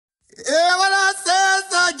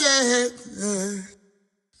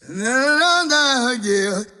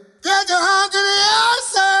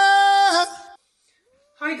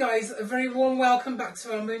a very warm welcome back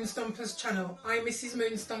to our Moonstomper's channel. I'm Mrs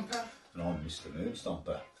Moonstomper. And I'm Mr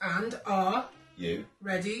Moonstomper. And are you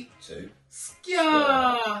ready to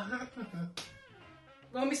SKA?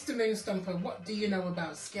 Well, Mr Moonstomper, what do you know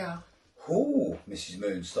about SKA? Oh, Mrs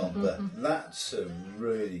Moonstomper, that's a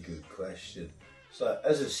really good question. So,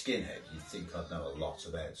 as a skinhead, you'd think I'd know a lot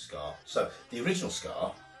about ska. So, the original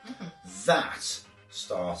ska, that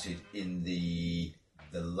started in the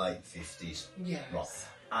late 50s. Yes. Right.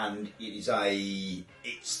 And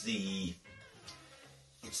it's the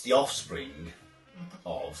offspring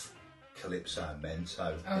of calypso and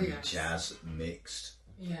mento and jazz mixed.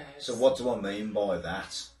 Yes. So what do I mean by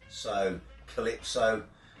that? So calypso,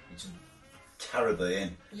 it's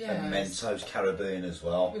Caribbean, and mento's Caribbean as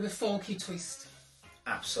well. With a folky twist.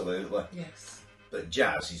 Absolutely. Yes. But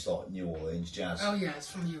jazz is like New Orleans jazz. Oh yeah, it's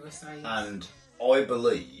from the USA. Yes. And I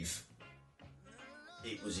believe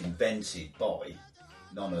it was invented by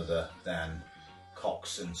none other than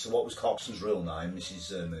Coxsone. So what was Coxsone's real name,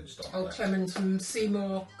 Mrs Moonstomper? Oh, Clement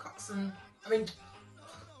Seymour Coxsone.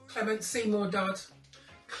 Clement Seymour Dodd.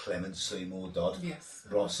 Clement Seymour Dodd. Yes.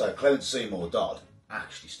 Right, so Clement Seymour Dodd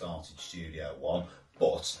actually started Studio One,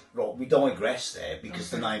 but right, we digress there because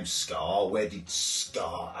the name ska, where did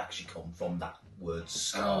ska actually come from, that word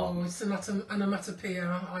ska? Oh, it's an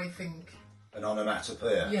onomatopoeia, I think. An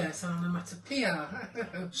onomatopoeia? Yes, an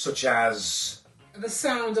onomatopoeia. Such as? The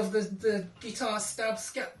sound of the guitar stab,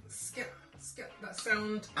 scat, that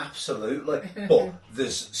sound. Absolutely. But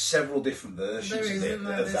there's several different versions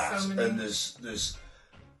of that. So and there's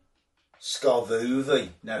Skavoovy.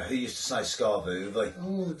 Now, who used to say Skavoovy?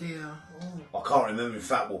 Oh dear. Oh. I can't remember. In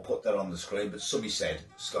fact, we'll put that on the screen. But somebody said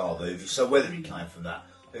Skavoovy. So whether it came from that,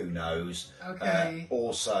 who knows? Okay.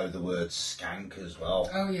 Also, the word skank as well.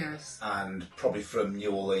 Oh yes. And probably from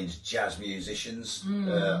New Orleans jazz musicians.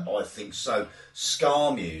 I think so.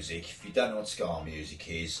 Ska music. If you don't know what ska music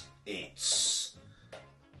is, it's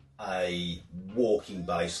a walking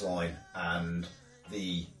bass line and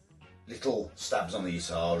the little stabs on the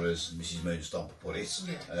guitar, as Mrs Moonstomper put it.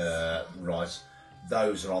 Yes. Right,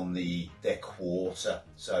 those are on their quarter,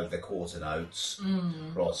 so they're quarter notes.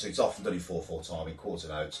 Right, so it's often done in 4/4 time in quarter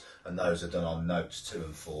notes, and those are done on notes 2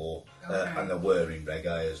 and 4, and they were in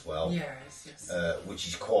reggae as well. Yes. Which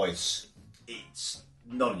is quite, it's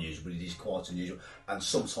not unusual, but it is quite unusual. And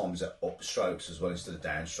sometimes they're upstrokes as well instead of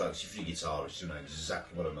downstrokes. If you're a guitarist, you know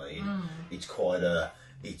exactly what I mean. It's quite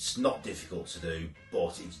it's not difficult to do,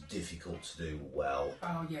 but it's difficult to do well.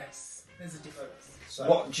 Oh yes, there's a difference. So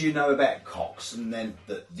what do you know about Coxsone then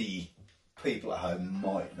that the people at home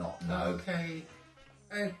might not know? Okay.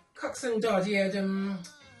 Coxsone Dodd,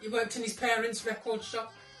 he worked in his parents' record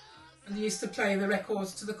shop, and he used to play the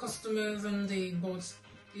records to the customers, and he bought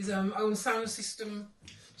his own sound system.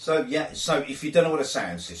 So yeah, so if you don't know what a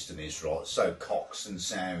sound system is, right, so Coxsone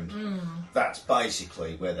sound, that's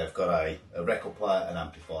basically where they've got a record player, an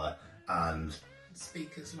amplifier, and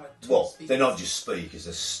speakers, like well, speakers. They're not just speakers,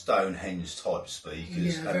 they're Stonehenge type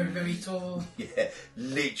speakers. Yeah, very, very tall. Yeah,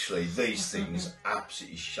 literally, these things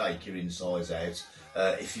absolutely shake your insides out.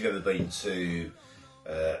 If you've ever been to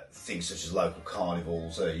things such as local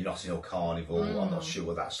carnivals, Notting Hill Carnival, I'm not sure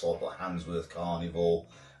what that's like, but Handsworth Carnival,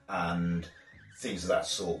 and things of that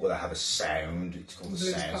sort, where they have a sound, it's called the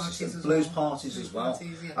sound system. Blues parties as well.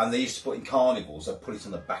 Yes. And they used to put in carnivals, they put it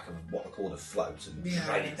on the back of what they called a float and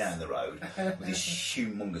drag it down the road with this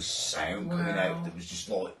humongous sound coming out that was just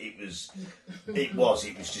like, it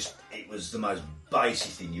was the most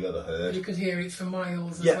basic thing you ever heard. You could hear it for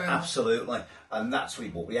miles as well. Yeah, absolutely. And that's what he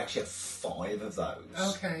bought. We actually had 5 of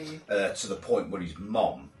those. Okay. To the point where his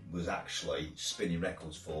mom was actually spinning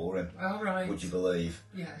records for him. All right. Would you believe?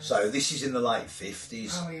 Yes. So this is in the late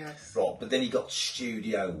 50s. Oh yes. Right, but then he got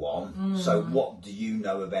Studio One. So what do you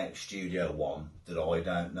know about Studio One that I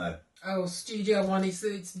don't know? Oh, Studio One it's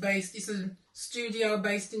a studio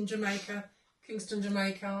based in Jamaica, Kingston,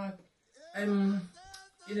 Jamaica. In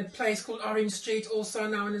a place called Orange Street, also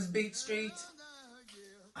known as Beat Street.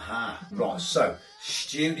 Aha, right. So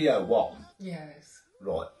Studio One. Yes.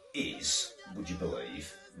 Right, is, would you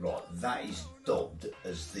believe? Right, that is dubbed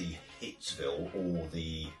as the Hitsville or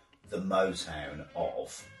the Motown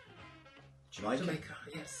of Jamaica. Jamaica,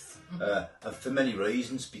 yes. And for many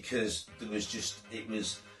reasons, because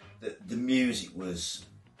the music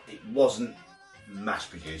wasn't mass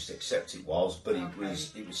produced, except it was, but it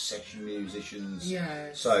was session musicians.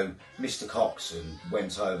 Yes. So Mr. Coxsone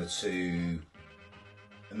went over to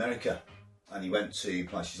America, and he went to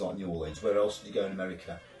places like New Orleans. Where else did he go in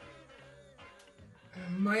America?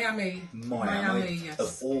 Miami. Yes.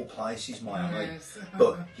 Of all places, Miami. Yes.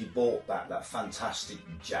 But he brought back that fantastic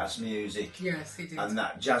jazz music. Yes, he did. And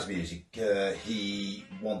that jazz music, he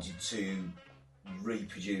wanted to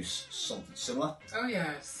reproduce something similar. Oh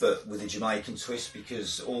yes. But with a Jamaican twist,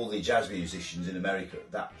 because all the jazz musicians in America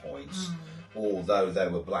at that point, although they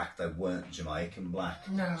were black, they weren't Jamaican black.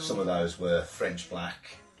 No. Some of those were French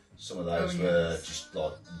black. Some of those were just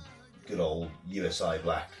like good old USA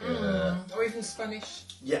black. Or even Spanish.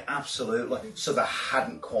 Yeah, absolutely. So they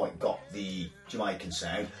hadn't quite got the Jamaican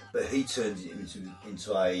sound, but he turned it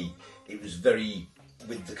into a. It was very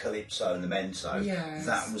with the calypso and the mento. Yes.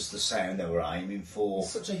 That was the sound they were aiming for.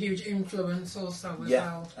 Such a huge influence also as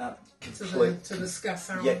well. To the ska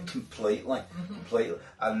sound. Yeah, completely.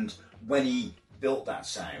 And when he built that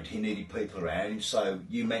sound, he needed people around him. So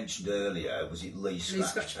you mentioned earlier, was it Lee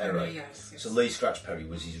Scratch Perry? Yes. So Lee Scratch Perry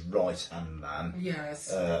was his right-hand man.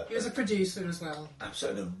 Yes. He was a producer as well.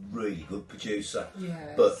 Absolutely, a really good producer.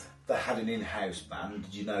 Yes. But they had an in-house band.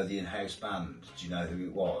 Did you know the in-house band? Did you know who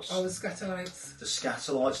it was? Oh, the Scatterlights. The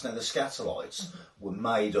Scatterlights. Now, the Scatterlights were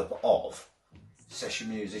made up of session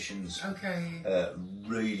musicians. Okay.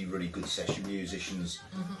 Really, really good session musicians.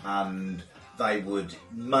 And they would,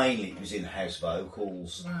 mainly it was in-house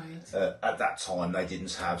vocals. Right. At that time they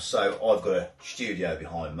didn't have, so I've got a studio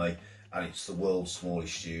behind me and it's the world's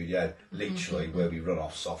smallest studio, literally, where we run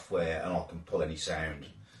off software and I can pull any sound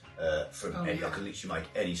from I can literally make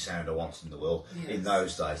any sound I want in the world. Yes. In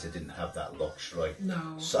those days they didn't have that luxury.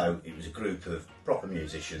 No. So it was a group of proper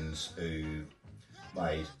musicians who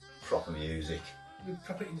made proper music. With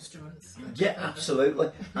proper instruments. Yeah,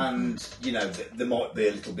 absolutely. And, you know, there might be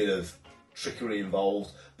a little bit of trickery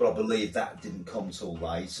involved, but I believe that didn't come till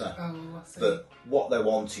later. Oh, I see. But what they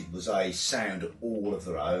wanted was a sound all of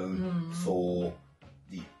their own for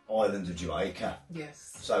the island of Jamaica.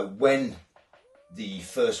 Yes. So when the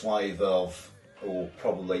first wave of, or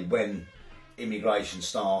probably when immigration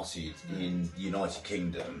started in the United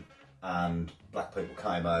Kingdom and black people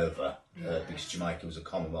came over, because Jamaica was a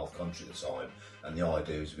Commonwealth country at the time, and the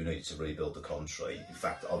idea was we needed to rebuild the country. In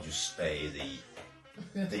fact, I'll just spare you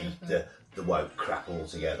the woke crap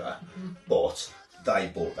altogether, but they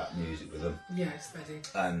brought that music with them. Yes, they did.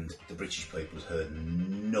 And the British people had heard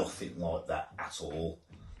nothing like that at all,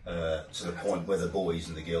 to the point where the boys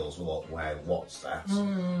and the girls were like, wow, what's that?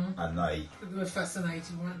 And they were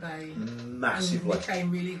fascinated, weren't they? Massively. And became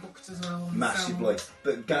really hooked as well. Massively.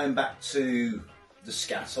 But going back to the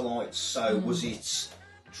Scatterlights, so was it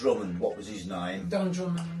Drummond? What was his name? Don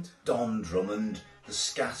Drummond. Don Drummond. The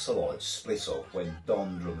Scatterlights split up when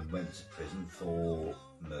Don Drummond went to prison for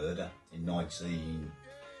murder in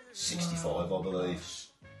 1965, I believe.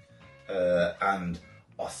 And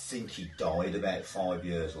I think he died about 5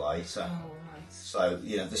 years later. Oh, right. So,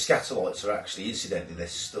 you know, the Scatterlights are actually, incidentally, they're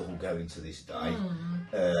still going to this day.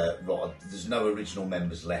 Right, there's no original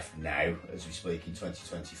members left now, as we speak, in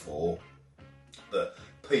 2024. But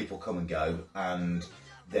people come and go, and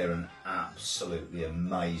they're an absolutely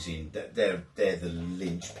amazing. They're the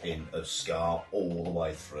linchpin of ska all the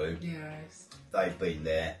way through. Yes. They've been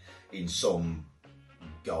there in some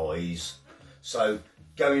guise. So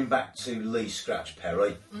going back to Lee Scratch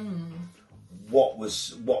Perry,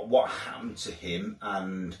 what happened to him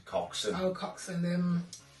and Coxon? Oh, Coxon. I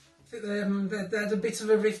think they had a bit of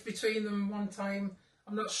a rift between them one time.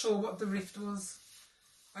 I'm not sure what the rift was,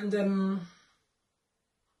 and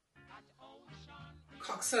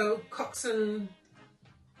Coxon,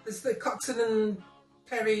 the Coxon and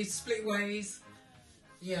Perry split ways.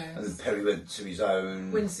 Yes. And then Perry went to his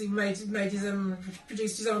own. Once he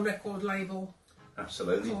produced his own record label.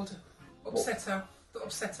 Absolutely. Called Upsetter. The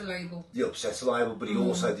Upsetter label. The Upsetter label, but he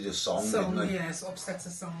also did a song, didn't he? Yes, Upsetter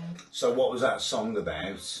song. So what was that song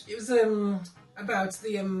about? It was about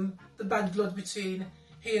the bad blood between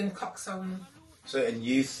he and Coxon. So, and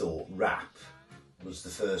you thought rap was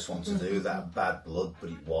the first one to do that, bad blood,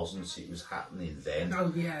 but it wasn't. It was happening then.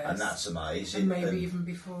 Oh yes. And that's amazing. And maybe even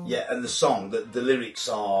before. Yeah, and the song, the lyrics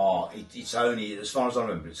are, it's only, as far as I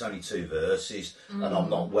remember, it's only 2 verses, and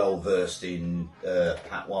I'm not well versed in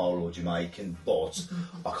Patois or Jamaican, but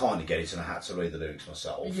I kind of get it, and I had to read the lyrics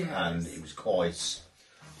myself, yes. And it was quite,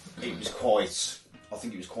 I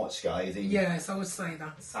think it was quite scathing. Yes, I would say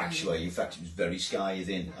that. Actually, in fact, it was very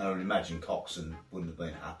scathing, and I would imagine Coxon wouldn't have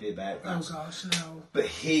been happy about that. Oh gosh, no. But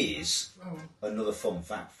here's another fun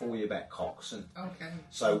fact for you about Coxon. Okay.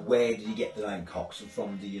 So where did you get the name Coxon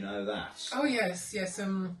from? Do you know that? Oh yes.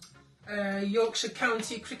 Yorkshire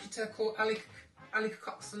County cricketer called Alec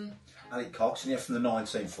Coxon. Alec Coxon, yeah, from the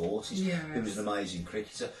 1940s. Yes. He was an amazing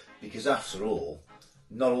cricketer, because after all,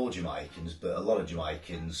 not all Jamaicans, but a lot of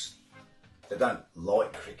Jamaicans They don't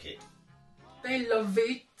like cricket. They love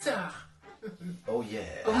it. Oh yeah.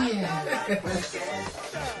 Oh yeah.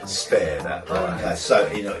 Spare that. Right. Okay. So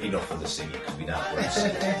enough of the singing because we don't want to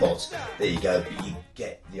sing. But there you go. But you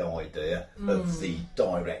get the idea of the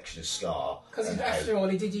direction of ska. Because after all,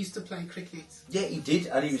 he did used to play cricket. Yeah, he did,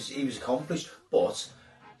 and he was accomplished. But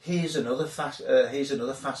here's another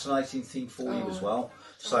fascinating thing for you as well.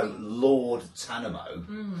 So Lord Tanamo,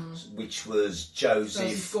 which was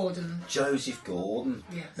Joseph Gordon.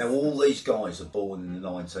 Yes. Now all these guys are born in the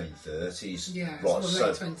 1930s. Yeah, right. So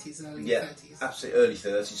late 20s, early 30s. Absolutely early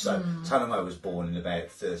 30s. So Tanamo was born in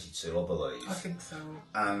about 32, I believe. I think so.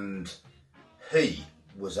 And he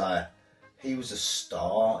was a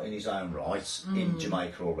star in his own right in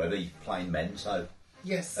Jamaica already, playing mento.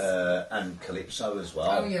 Yes. And calypso as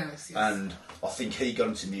well. Oh yes. And I think he got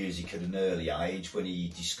into music at an early age when he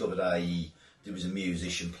discovered there was a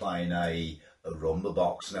musician playing a rumba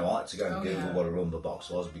box. Now I had to go and Google what a rumba box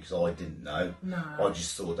was because I didn't know. No. I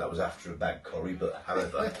just thought that was after a bad curry, but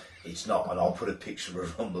however, it's not. And I'll put a picture of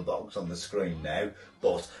a rumba box on the screen now.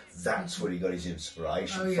 But that's where he got his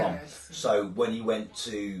inspiration from. Yes. So when he went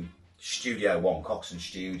to Studio One, Coxon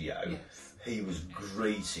Studio, he was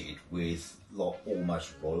greeted with like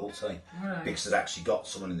almost royalty because they'd actually got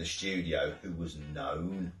someone in the studio who was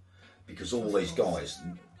known, because all these guys,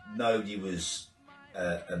 nobody was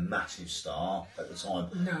a massive star at the time,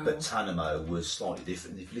 but Tanamo was slightly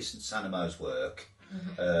different. If you listen to Tanamo's work,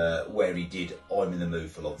 where he did I'm in the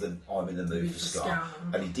mood for love, then I'm in the mood for ska,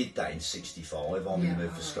 and he did that in 65, I'm in the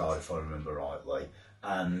mood for ska, if I remember rightly,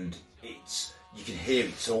 and you can hear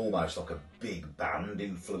it's almost like a big band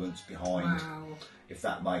influence behind, if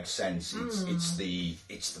that makes sense. It's the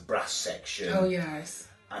brass section. Oh yes.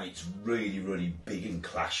 And it's really, really big and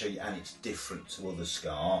clashy, and it's different to other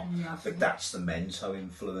ska. Yeah, but that's the mento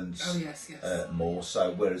influence. Oh yes. More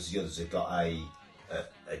so, whereas the others have got a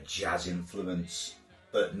jazz influence,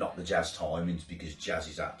 but not the jazz timings, because jazz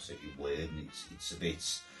is absolutely weird and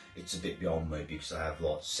it's a bit beyond me, because I have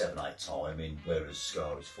like 7/8 timing, whereas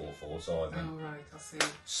ska is 4/4 timing. Oh right, I see.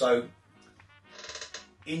 So,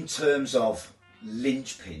 in terms of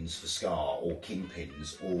linchpins for ska, or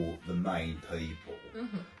kingpins, or the main people,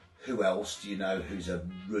 who else do you know who's a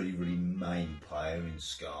really, really main player in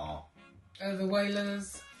ska? The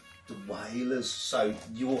Wailers. The Wailers. So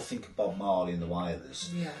you all think of Bob Marley and the Wailers.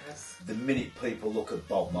 Yes. The minute people look at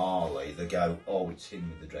Bob Marley, they go, "Oh, it's him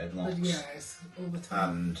with the dreadlocks." Yes, all the time.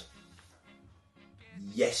 And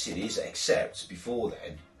yes, it is. Except before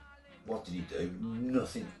then, what did he do?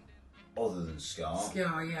 Nothing other than ska.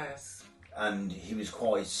 Ska, yes. And he was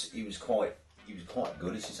quite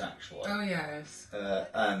good at it, actually. Oh yes.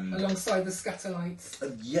 And alongside the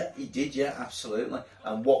Scatterlights. Yeah, he did. Yeah, absolutely.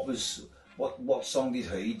 And what song did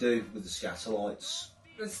he do with the Scatterlights?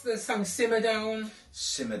 The song Simmer Down.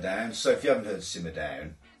 Simmer Down. So if you haven't heard Simmer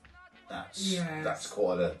Down, that's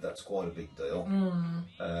quite a big deal.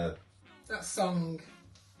 That song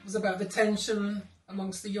was about the tension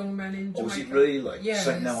amongst the young men in Jamaica. Was it really? Yes.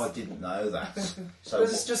 So no, I didn't know that. So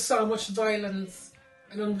there's just so much violence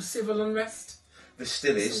and civil unrest. There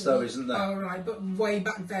still is, though, isn't there? Oh right, but way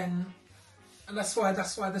back then, and that's why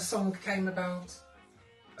the song came about.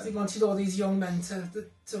 He wanted all these young men to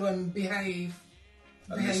behave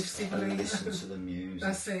civilly. And listen to the music.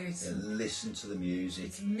 That's it. Yeah, listen to the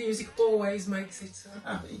music. Music always makes it.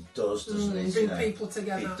 It does, doesn't it? Bring people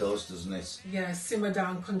together. It does, doesn't it? Yeah, simmer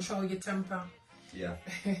down, control your temper. Yeah,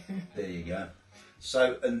 there you go.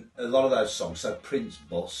 So, and a lot of those songs. So Prince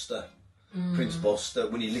Buster,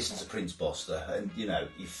 when you listen to Prince Buster, and you know,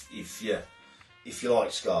 if you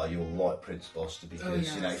like ska, you'll like Prince Buster,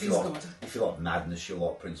 because you know, if you like Madness, you'll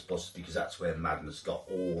like Prince Buster, because that's where Madness got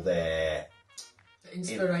all their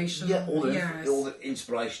inspiration. All the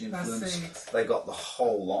inspiration, influence. They got the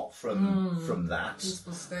whole lot from that.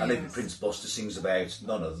 Buster, and even Prince Buster sings about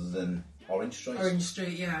none other than Orange Street. Orange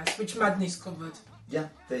Street, yes, which Madness covered. Yeah,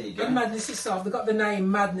 there you go. And Madness itself, they got the name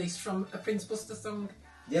Madness from a Prince Buster song.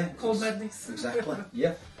 Yeah, called Madness. Exactly.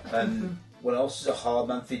 Yeah, and what else is a Hard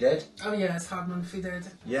Man for Dead? Oh yes, Hard Man for Dead.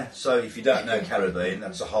 Yeah, so if you don't know Caribbean,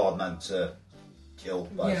 that's a hard man to kill,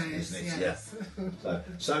 basically, isn't it? Yes. Yeah.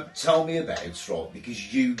 So tell me about right,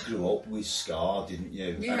 because you grew up with ska, didn't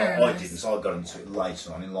you? Yes. And I didn't, so I got into it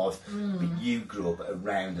later on in life. But you grew up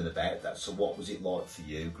around and about that. So what was it like for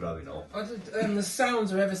you growing up? I did, the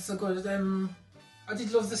sounds are ever so good. I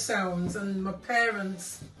did love the sounds, and my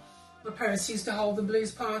parents used to hold the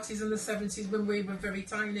blues parties in the 70s when we were very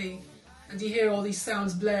tiny. And you hear all these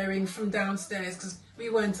sounds blaring from downstairs, because we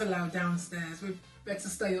weren't allowed downstairs. We had to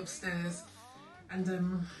stay upstairs.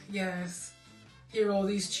 And yes, hear all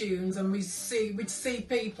these tunes, and we'd see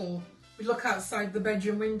people we'd look outside the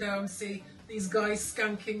bedroom window and see these guys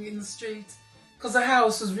skanking in the street. Because the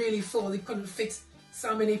house was really full, they couldn't fit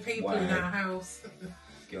so many people in our house.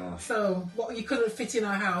 Gosh. So what you couldn't fit in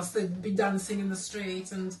our house, they'd be dancing in the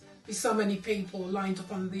street and be so many people lined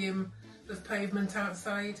up on the pavement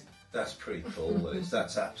outside. That's pretty cool.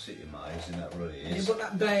 That's absolutely amazing. That really is. Yeah, but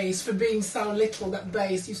that bass, for being so little, that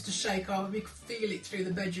bass used to shake off. We could feel it through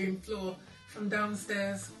the bedroom floor from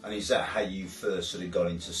downstairs. And is that how you first sort of got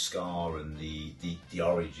into ska and the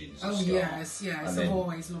origins of ska? Yes, I've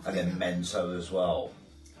always loved it. And then Mento as well.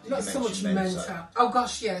 Not so much Mento. Oh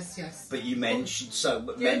gosh, yes. But you mentioned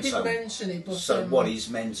Mento. I did mention it, but so what is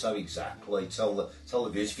Mento exactly? Tell the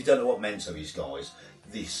viewers. If you don't know what Mento is, guys,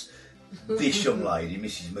 this young lady,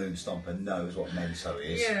 Mrs Moonstomper, knows what Mento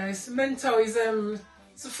is. Yes, Mento is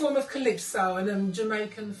it's a form of calypso and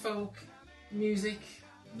Jamaican folk music.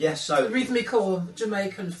 Yes, so rhythmical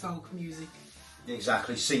Jamaican folk music.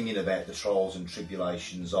 Exactly, singing about the trials and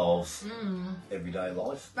tribulations of everyday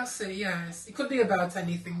life. That's it, yes. It could be about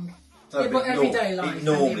anything. No, but everyday life. It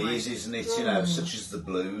normally anyway. is, isn't it? You know, such as the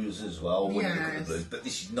blues as well, when you look at the Yes. blues. But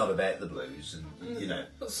this is not about the blues, and you know.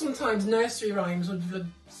 But sometimes nursery rhymes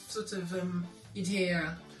would sort of, you'd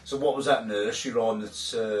hear. So what was that nursery rhyme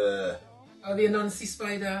that... Oh, the Anansi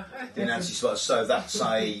Spider. the Nancy Spider. So that's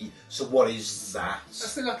so what is that?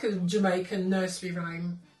 That's like a Jamaican nursery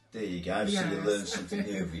rhyme. There you go, so you learn something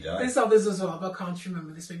new every day. There's others as well, but I can't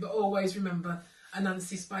remember this week. But always remember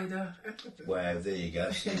Anansi Spider. Wow, there you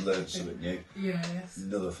go, so you learn something new. Yes.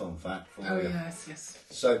 Another fun fact for Oh, you. yes.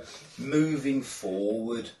 So, moving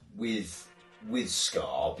forward with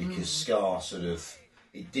ska, because ska sort of,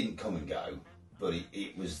 it didn't come and go, but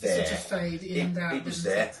it was there. Sort of fade in and out. It was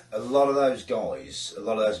there. A lot of those guys, a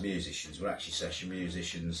lot of those musicians were actually session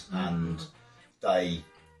musicians, and they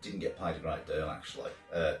didn't get paid a great deal, actually,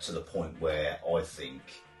 to the point where I think,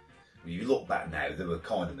 when you look back now, they were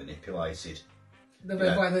kind of manipulated. By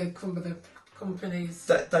the companies.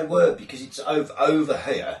 They were, because it's over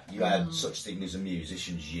here, you had such thing as a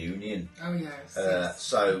musicians' union. Oh, yes.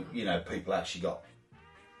 So, you know, people actually got,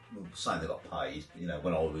 saying they got paid, you know,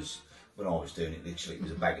 when I was doing it, literally it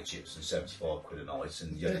was a bag of chips and 75 quid a night,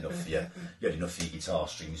 and you had enough for your guitar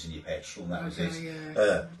strings and your petrol, and that was it.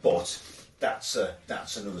 Yeah. But that's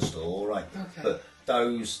another story. Okay. But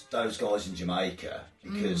those guys in Jamaica,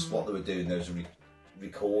 because what they were doing, they was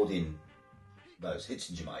recording those hits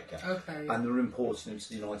in Jamaica, and they were importing them to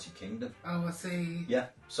the United Kingdom. Oh, I see. Yeah,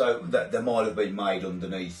 so that they might have been made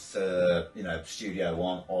underneath, you know, Studio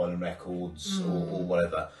One, Island Records, or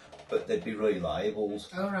whatever, but they'd be relabelled,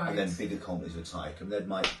 and then bigger companies would take them. They'd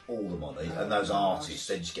make all the money, and those artists,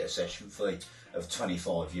 they'd just get a session fee of $25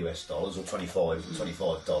 or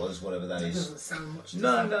 $25, whatever that is. Doesn't sound much.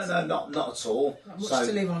 No, not at all. Not much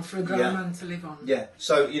to live on for a grown man to live on. Yeah,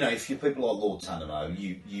 so you know, if you're people like Lord Tanamo,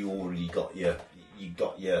 you already got your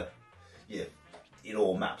it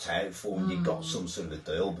all mapped out for you. You got some sort of a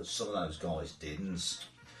deal, but some of those guys didn't.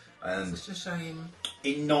 And such a shame.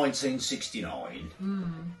 In 1969,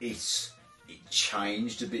 it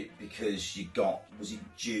changed a bit, because you got, was it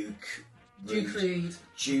Duke Reid?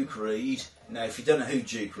 Duke Reid. Now, if you don't know who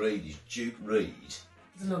Duke Reid is, Duke Reid,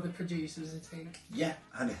 he's another producer, isn't he? Yeah,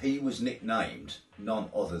 and he was nicknamed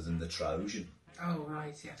none other than the Trojan. Oh,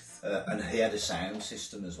 right, yes. And he had a sound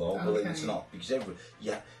system as well, believe it or not, because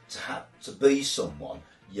to be someone,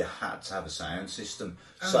 you had to have a sound system.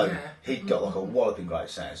 He'd got like a walloping great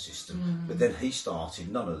sound system, but then he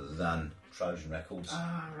started none other than Trojan Records.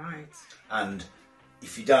 Ah, right. And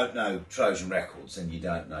if you don't know Trojan Records, then you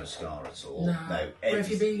don't know ska at all. No. Where have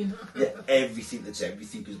you been? everything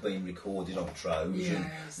has been recorded on Trojan,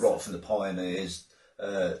 right from the pioneers.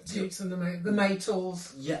 Toots and the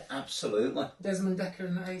Maytals. Yeah, absolutely. Desmond Decker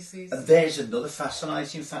and the Aces. And there's another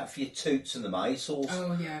fascinating fact for your Toots and the Maytals.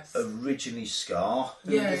 Oh, yes. Originally ska.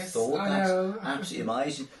 Who would have Yes, thought I that? know. Absolutely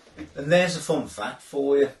amazing. And there's a fun fact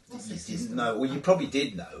for you. You didn't know. Well, you probably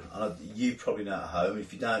did know. And you probably know at home.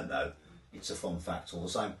 If you don't know, it's a fun fact all the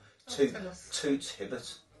same. Toots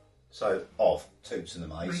Hibbert. So, of Toots and the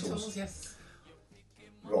Maytals. Maytals, yes.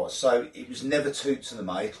 Right, so it was never Toots and the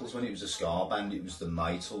Maytals when it was a ska band, it was the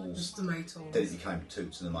Maytals. Just the Maytals. Then it became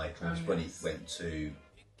Toots and the Maytals when it went to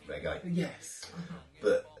reggae. Yes.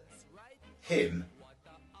 But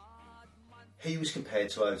he was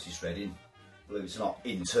compared to Otis Redding, believe it or not,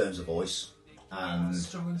 in terms of voice. And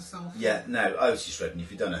strong and soft. Yeah, no, Otis Redding,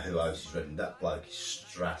 if you don't know who Otis Redding, that bloke is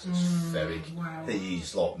stratospheric. Wow.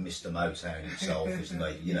 He's like Mr. Motown himself, isn't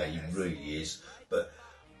he? You know, he really is. But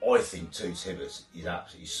I think Toots Hibbert is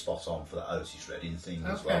absolutely spot on for that Otis Redding thing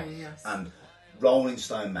as well. Yes. And Rolling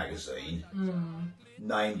Stone magazine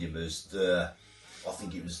named him as the I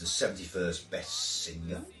think it was the 71st best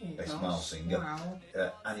singer, best male singer,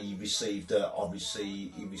 wow. and he received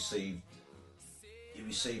he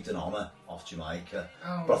received an honour off Jamaica,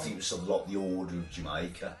 but I think it was something like the Order of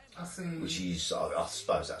Jamaica, I see. which is, I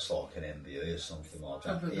suppose that's like an MBE or something like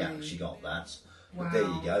that. Probably. He actually got that. Wow. But there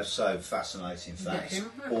you go, so fascinating facts,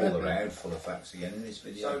 all around full of facts again in this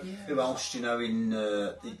video. So, who else do you know in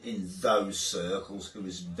those circles who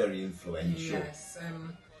was very influential? Yes,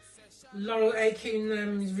 Laurel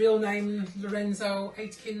Aitken, his real name Lorenzo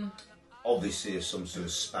Aitken. Obviously of some sort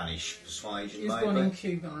of Spanish persuasion, He was maybe. born in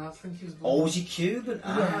Cuba, I think he was born. Oh, was he Cuban?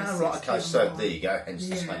 Yes, Right, okay, so Cuban. there you go, hence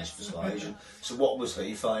the Yes. Spanish persuasion. So what was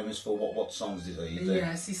he famous for? What songs did he do?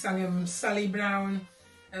 Yes, he sang Sally Brown,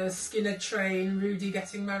 Skinner Train, Rudy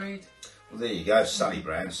Getting Married. Well, there you go, Sally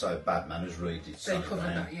Brown, so Bad Manners really did Sally covered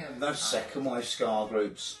Brown. that, yeah. Those second wave ska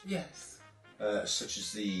groups, Yes, such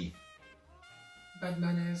as the... Bad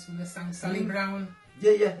Manners, and they sang Sally Brown.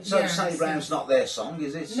 Yeah, so Yes, Sally Brown's yes. not their song,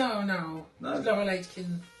 is it? No, No. it's Laurel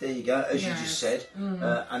Aitken. There you go, as you Yes. just said.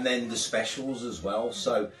 And then the specials as well,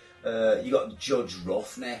 so you got Judge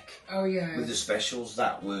Roughneck Oh yeah, with the specials,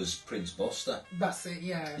 that was Prince Buster. that's it.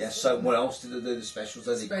 Yes. Yeah, so what else did they do, the specials?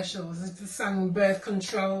 They did Specials. They sang Birth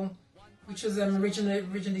Control, which was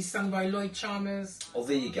originally sung by Lloyd Chalmers. Oh,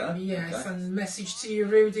 there you go. Yes, Okay. and Message to You,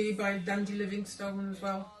 Rudy by Dandy Livingstone as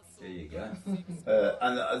well. There you go.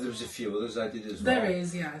 And there was a few others I did as well. There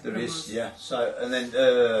is, yeah. There is, was. yeah. So, and then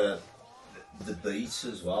the Beat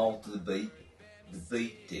as well. The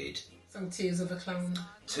Beat did Sang Tears of a Clown,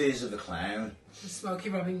 Tears of a Clown. with Smokey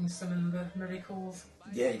Robinson and the Miracles.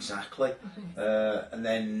 Yeah, exactly. And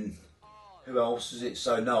then who else was it?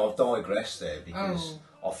 So no, I've digressed there because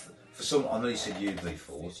for some, I know you said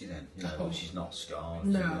UB40 then, you know, which is not ska.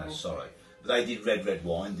 No. You know, sorry. But they did Red Red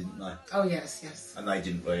Wine, didn't they? Oh yes, yes. And they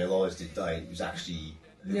didn't realise, did they? It was actually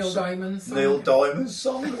Neil Diamond's song. Neil Diamond's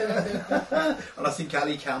song. And I think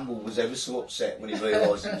Ali Campbell was ever so upset when he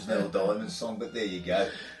realised it was Neil Diamond's song, but there you go.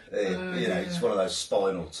 You know, it's one of those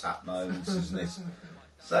Spinal Tap moments, isn't it?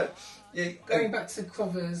 So, yeah, Going back to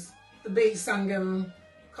covers, the Beat sang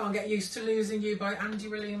Can't Get Used to Losing You by Andy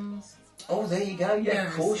Williams. oh, there you go. Yeah, Yes,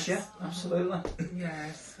 of course, yes. yeah, absolutely.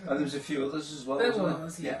 Yes. And there was a few others as well. There wasn't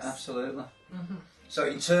was, there? yes. Yeah, absolutely. So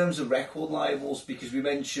in terms of record labels, because we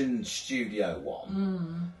mentioned Studio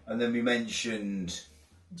One, and then we mentioned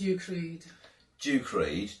Duke Reed, Duke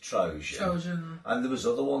Reed, Trojan, and there was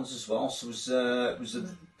other ones as well. So it was the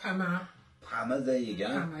Pama, there you go.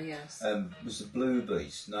 Pama, yes. Was the Blue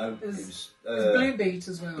Beat? No, it was Blue Beat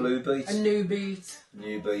as well. Blue Beat, A New Beat,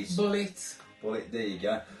 New Beat, Bullet. Bullet. There you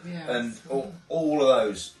go. Yes. And all of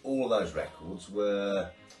those records were.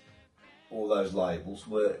 All those labels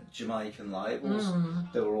were Jamaican labels.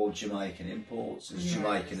 They were all Jamaican imports, as Yes.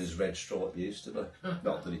 Jamaican as Red Stripe used to be.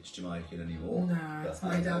 Not that it's Jamaican anymore. No, but it's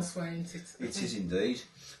made elsewhere, isn't it? it is indeed.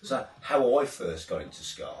 So how I first got into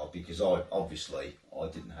ska, because I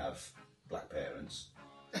didn't have black parents,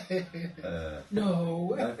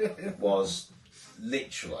 No. was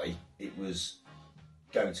literally it was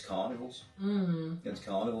going to carnivals. Going to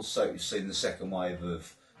carnivals. So you've seen the second wave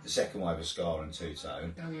of ska and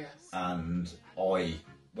two-tone. Oh yes. And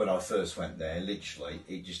when I first went there, literally,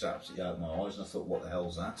 it just absolutely opened my eyes, and I thought, "What the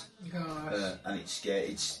hell's that?" Gosh. And it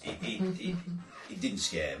scared. It didn't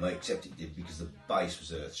scare me, except it did because the bass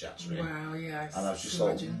was earth-shattering, Wow. Yes. and I was just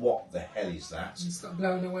Imagine. like, "What the hell is that?" You just got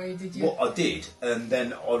blown away, did you? What I did, and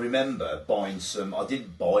then I remember buying some. I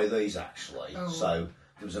didn't buy these actually. Oh. So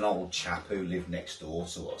there was an old chap who lived next door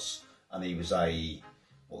to us, and he was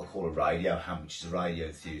what they call a radio ham, which is a radio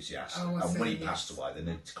enthusiast. Oh, I and when see, he passed away, they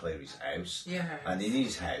needed to clear his house. Yes. And in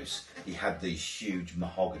his house, he had these huge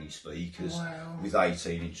mahogany speakers Wow. with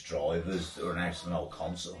 18-inch drivers that were out of an old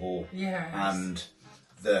concert hall. Yes. And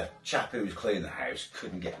the chap who was cleaning the house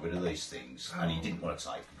couldn't get rid of these things, and he Oh. didn't want to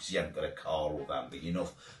take them because he hadn't got a car or van big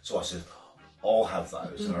enough. So I said, I'll have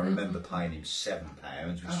those. And I remember paying him £7,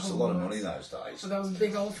 which was a lot of money those days. So those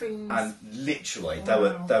big old things. And literally,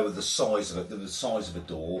 Wow. they were the size of a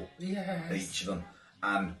door, Yes. each of them.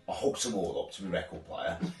 And I hooked them all up to my record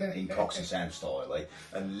player in Cox and Sound style,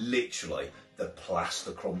 and literally the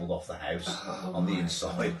plaster crumbled off the house on the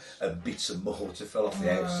inside, and bits of mortar fell off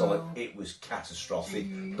the outside. It was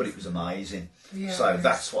catastrophic, but it was amazing. Yes. So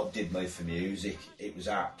that's what did me for music. It was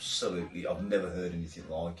absolutely, I've never heard anything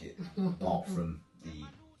like it, apart from the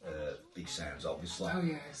big sounds, obviously. Oh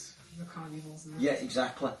yes. The carnivals. And Yeah,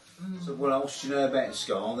 exactly. So what else do you know about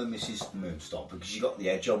ska then, Mrs Moonstomper? Because you got the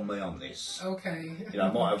edge on me on this. Okay. You know,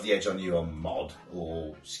 I might have the edge on you on mod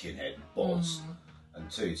or skinhead, bods and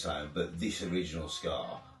two-tone, but this original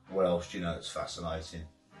ska, what else do you know that's fascinating?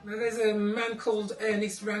 Now, there's a man called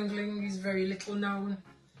Ernest Wrangling. He's very little known.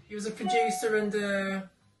 He was a producer and a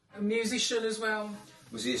musician as well.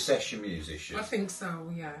 Was he a session musician? I think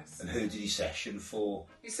so, yes. And who did he session for?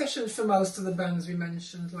 He sessioned for most of the bands we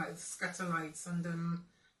mentioned, like the Scatterlights and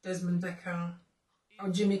Desmond Dekker. Oh,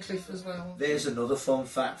 Jimmy Cliff as well. There's another fun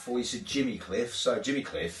fact for you. So Jimmy Cliff. So Jimmy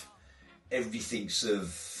Cliff, everybody thinks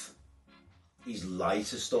of his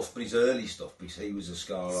later stuff, but his early stuff, because he was a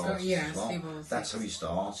ska artist yes, as well. he was. That's how he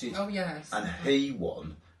started. Oh, yes. And he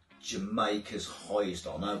won Jamaica's highest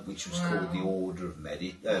honour, which was called the Order of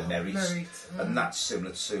Merit. And that's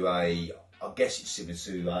similar to I guess it's similar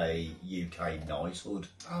to a UK knighthood.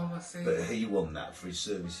 Oh, I see. But he won that for his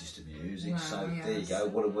services to music. Wow, so yes. there you go.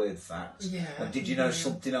 What a weird fact. Yeah. And did you know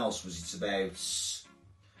something else? Was it about?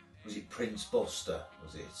 Was it Prince Buster?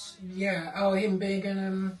 Was it? Yeah. Oh, him being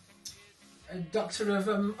a doctor of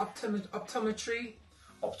optometry.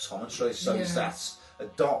 Optometry. So is that a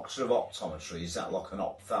doctor of optometry? Is that like an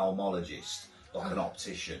ophthalmologist? Like an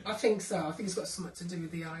optician? I think so. I think it's got something to do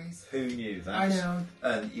with the eyes. Who knew that? I know.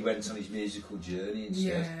 And he went on his musical journey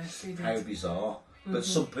instead. Yes, he did. How bizarre. But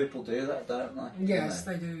some people do that, don't they? Yes,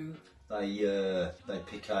 they do. They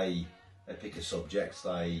pick a subject,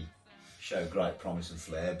 they show great promise and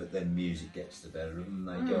flair, but then music gets the better of them.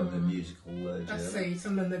 They go on their musical journey. That's it,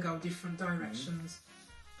 and then they go different directions.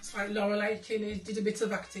 It's like Laurel Aitken, who did a bit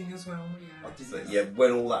of acting as well. Yeah,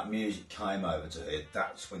 when all that music came over to her,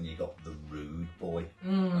 that's when you got the Rude Boy,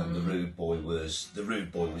 and the Rude Boy was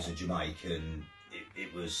a Jamaican.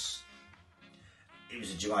 It was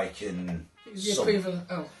a Jamaican. It was the equivalent.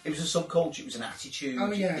 It was a subculture. It was an attitude.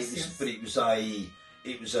 Oh yes, But it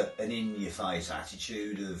was an in-your-face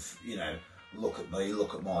attitude of, you know, look at me,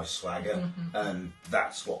 look at my swagger, and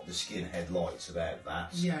that's what the skinhead liked about that.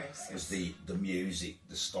 Yes, was the music,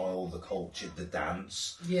 the style, the culture, the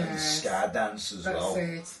dance, and the yes. ska dance as well.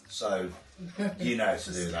 That's it. So you know how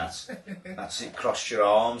to do that. That's it. Cross your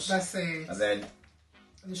arms. That's it. And then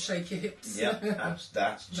shake your hips. yeah,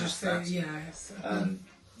 that's just that. Yes.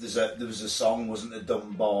 There was a song, wasn't it,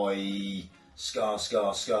 done by Ska.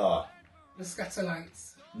 The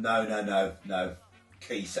Scatterlights. No.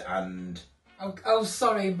 Keith and... Oh,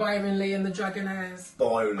 sorry, Byron Lee and the Dragonaires.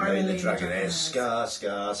 Byron Lee and the Dragonaires.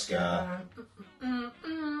 Ska.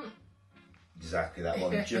 Exactly that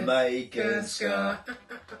one. Jamaican ska.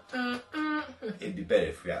 It'd be better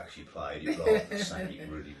if we actually played it rather than saying it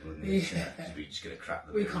really, wouldn't it? Because we're just going to crap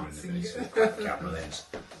the We mirror can't in the sing minute, it. crap the camera lens.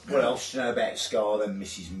 What else do you know about ska then,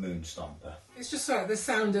 Mrs Moonstomper? It's just like the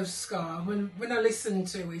sound of ska. When I listen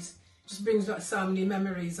to it, it just brings back so many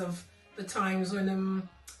memories of the times when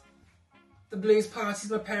the blues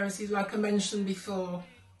parties my parents used, like I mentioned before,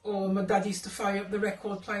 or my dad used to fire up the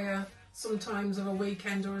record player sometimes on a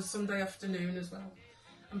weekend or a Sunday afternoon as well,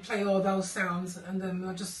 and play all those sounds. And then when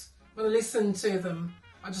I listen to them,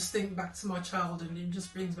 I just think back to my childhood, and it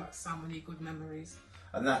just brings back so many good memories.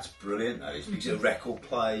 And that's brilliant, though. It's because a record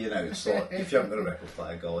player, you know, it's like, if you haven't got a record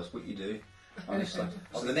player, guys, what you do, honestly.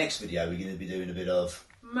 So the next video, we're going to be doing a bit of...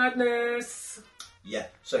 Madness! Yeah,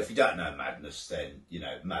 so if you don't know Madness, then, you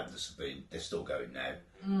know, Madness they're still going now.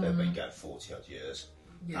 They've been going 40 odd years.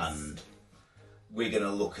 Yes. And we're going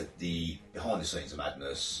to look at the behind the scenes of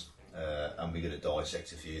Madness, and we're going to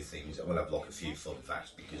dissect a few things, and we'll have like a few fun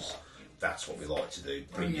facts, because that's what we like to do,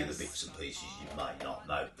 bring you the bits and pieces you may not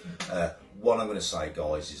know. What I'm going to say,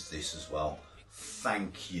 guys, is this as well.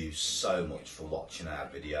 Thank you so much for watching our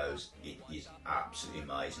videos. It is absolutely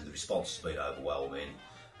amazing. The response has been overwhelming.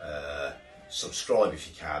 Subscribe if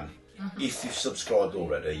you can. If you've subscribed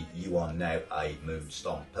already, you are now a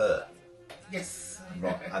Moonstomper. Yes.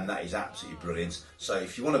 Right, and that is absolutely brilliant. So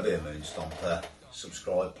if you want to be a Moonstomper,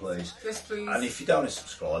 subscribe please. Yes, please. And if you don't want to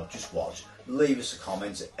subscribe, just watch. Leave us a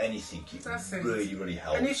comment, anything. It really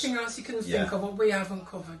helps. Anything else you can think of what we haven't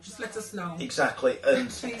covered, just let us know. Exactly. And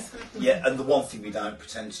please. yeah, and the one thing we don't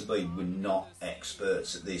pretend to be, we're not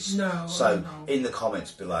experts at this. No. So in the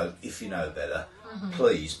comments below, if you know better,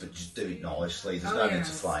 please, but just do it nicely. There's no need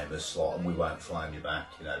to flame us, and we won't flame you back,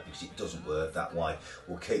 you know, because it doesn't work that way.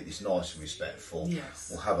 We'll keep this nice and respectful. Yes.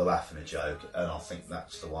 We'll have a laugh and a joke, and I think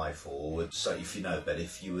that's the way forward. So if you know better,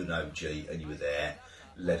 if you were an OG and you were there,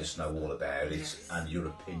 let us know all about it, and your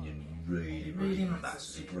opinion really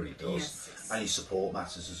matters. It really does. Yes. And your support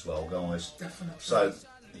matters as well, guys. Definitely. So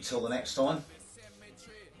until the next time.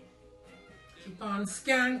 Keep on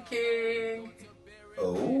skanking.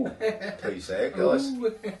 Oh, peace out, guys. Yeah,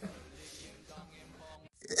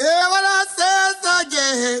 what I said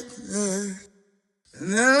again.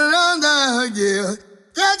 Yeah.